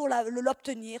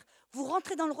l'obtenir. Vous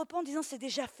rentrez dans le repos en disant c'est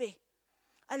déjà fait.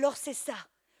 Alors c'est ça.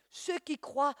 Ceux qui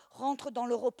croient rentrent dans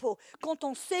le repos. Quand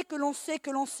on sait que l'on sait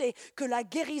que la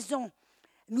guérison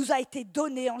nous a été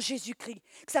donnée en Jésus-Christ,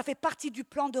 que ça fait partie du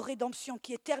plan de rédemption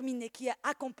qui est terminé, qui est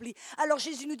accompli. Alors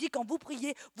Jésus nous dit quand vous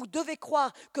priez, vous devez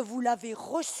croire que vous l'avez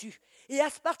reçu. Et à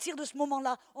partir de ce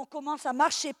moment-là, on commence à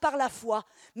marcher par la foi,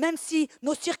 même si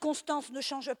nos circonstances ne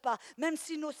changent pas, même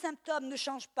si nos symptômes ne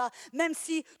changent pas, même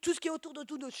si tout ce qui est autour de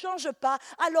nous ne change pas,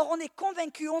 alors on est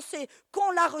convaincu, on sait qu'on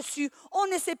l'a reçu, on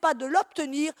n'essaie pas de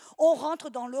l'obtenir, on rentre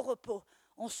dans le repos,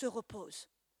 on se repose.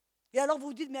 Et alors vous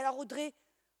vous dites, mais alors Audrey,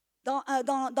 dans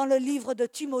le livre de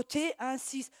Timothée, 1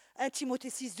 Timothée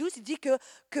 6,12, il dit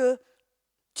que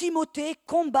Timothée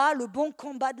combat le bon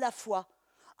combat de la foi.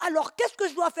 Alors, qu'est-ce que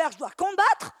je dois faire? Je dois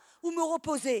combattre ou me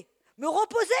reposer? Me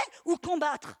reposer ou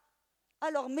combattre?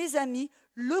 Alors, mes amis,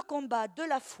 le combat de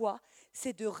la foi,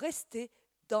 c'est de rester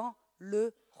dans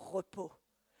le repos.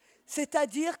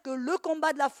 C'est-à-dire que le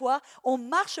combat de la foi, on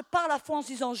marche par la foi en se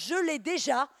disant, je l'ai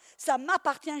déjà, ça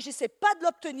m'appartient, je ne sais pas de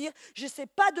l'obtenir, je ne sais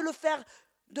pas de le faire,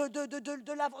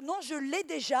 de l'avoir. Non, je l'ai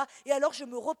déjà, et alors je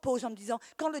me repose en me disant,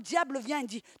 quand le diable vient et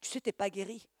dit, tu sais, tu n'es pas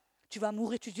guéri, tu vas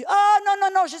mourir, tu dis,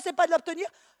 non, je ne sais pas de l'obtenir.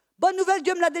 Bonne nouvelle,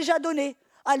 Dieu me l'a déjà donné.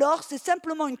 Alors, c'est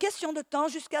simplement une question de temps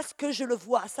jusqu'à ce que je le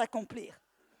voie s'accomplir.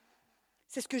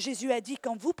 C'est ce que Jésus a dit,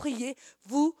 quand vous priez,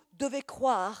 vous devez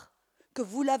croire que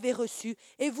vous l'avez reçu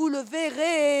et vous le verrez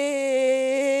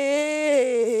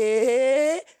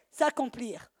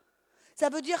s'accomplir. Ça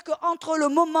veut dire qu'entre le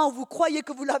moment où vous croyez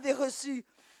que vous l'avez reçu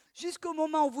jusqu'au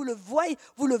moment où vous le voyez,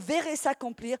 vous le verrez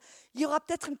s'accomplir, il y aura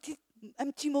peut-être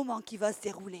un petit moment qui va se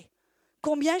dérouler.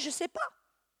 Combien, je ne sais pas.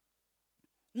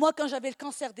 Moi, quand j'avais le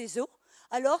cancer des os,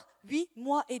 alors 8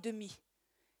 mois et demi.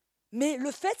 Mais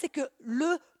le fait, c'est que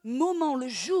le moment, le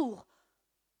jour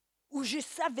où je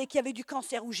savais qu'il y avait du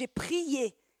cancer, où j'ai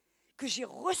prié, que j'ai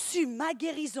reçu ma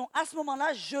guérison, à ce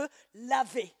moment-là, je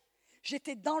l'avais.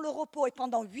 J'étais dans le repos et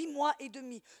pendant 8 mois et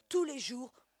demi, tous les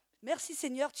jours, merci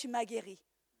Seigneur, tu m'as guéri.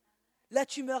 La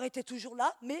tumeur était toujours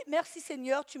là, mais merci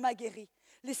Seigneur, tu m'as guéri.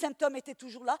 Les symptômes étaient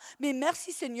toujours là, mais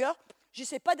merci Seigneur, je ne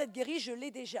sais pas d'être guéri, je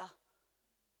l'ai déjà.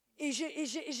 Et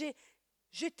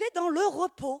j'étais dans le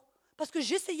repos parce que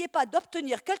je n'essayais pas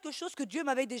d'obtenir quelque chose que Dieu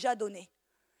m'avait déjà donné.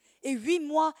 Et 8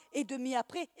 mois et demi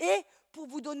après, et pour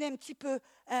vous donner un petit peu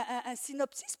un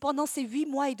synopsis, pendant ces 8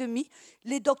 mois et demi,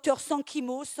 les docteurs sans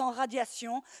chimo, sans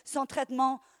radiation, sans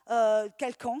traitement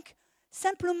quelconque,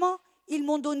 simplement, ils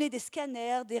m'ont donné des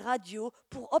scanners, des radios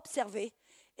pour observer.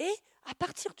 Et à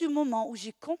partir du moment où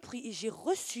j'ai compris et j'ai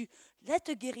reçu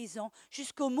cette guérison,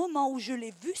 jusqu'au moment où je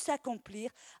l'ai vu s'accomplir,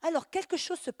 alors quelque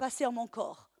chose se passait en mon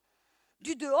corps.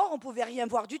 Du dehors, on ne pouvait rien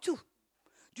voir du tout.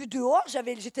 Du dehors,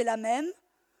 j'étais la même.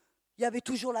 Il y avait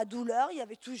toujours la douleur, il y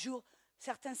avait toujours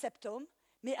certains symptômes.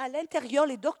 Mais à l'intérieur,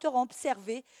 les docteurs ont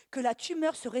observé que la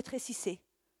tumeur se rétrécissait.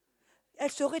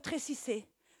 Elle se rétrécissait.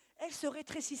 Elle se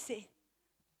rétrécissait.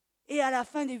 Et à la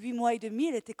fin des 8 mois et demi,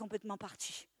 elle était complètement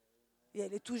partie. Et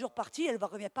elle est toujours partie, elle ne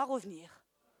va pas revenir.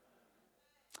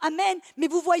 Amen. Mais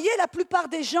vous voyez, la plupart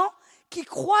des gens qui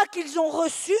croient qu'ils ont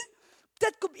reçu,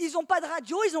 peut-être qu'ils n'ont pas de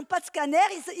radio, ils n'ont pas de scanner,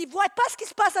 ils ne voient pas ce qui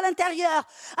se passe à l'intérieur.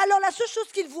 Alors la seule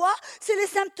chose qu'ils voient, c'est les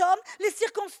symptômes, les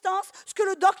circonstances, ce que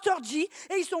le docteur dit,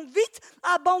 et ils sont vite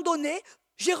abandonnés.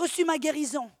 J'ai reçu ma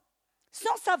guérison,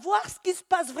 sans savoir ce qui se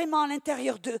passe vraiment à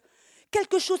l'intérieur d'eux.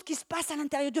 Quelque chose qui se passe à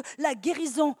l'intérieur d'eux, la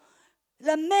guérison,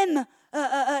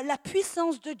 la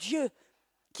puissance de Dieu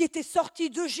qui était sortie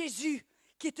de Jésus,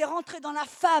 qui était rentrée dans la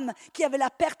femme qui avait la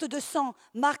perte de sang,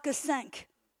 Marc 5.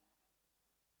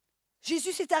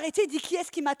 Jésus s'est arrêté et dit, qui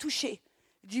est-ce qui m'a touché?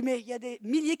 Il dit, mais il y a des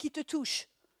milliers qui te touchent.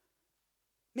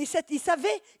 Mais il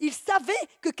savait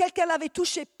que quelqu'un l'avait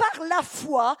touché par la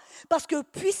foi, parce que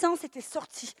puissance était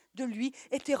sortie de lui,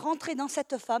 était rentrée dans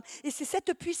cette femme. Et c'est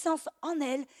cette puissance en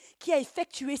elle qui a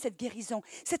effectué cette guérison.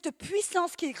 Cette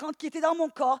puissance qui était dans mon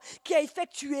corps, qui a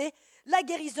effectué la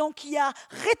guérison, qui a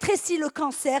rétréci le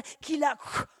cancer, qui l'a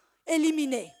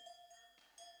éliminé.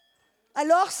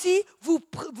 Alors si vous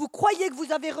croyez que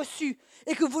vous avez reçu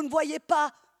et que vous ne voyez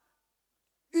pas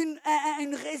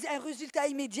un résultat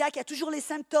immédiat, qu'il y a toujours les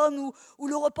symptômes ou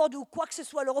le report ou quoi que ce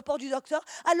soit, le report du docteur,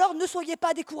 alors ne soyez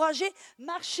pas découragés,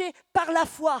 marchez par la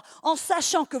foi en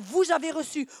sachant que vous avez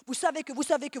reçu, vous savez que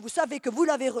vous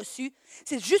l'avez reçu.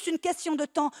 C'est juste une question de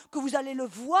temps que vous allez le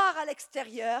voir à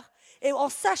l'extérieur et en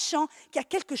sachant qu'il y a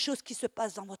quelque chose qui se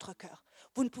passe dans votre cœur.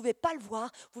 Vous ne pouvez pas le voir,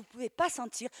 vous ne pouvez pas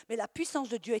sentir, mais la puissance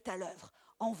de Dieu est à l'œuvre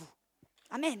en vous.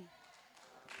 Amen.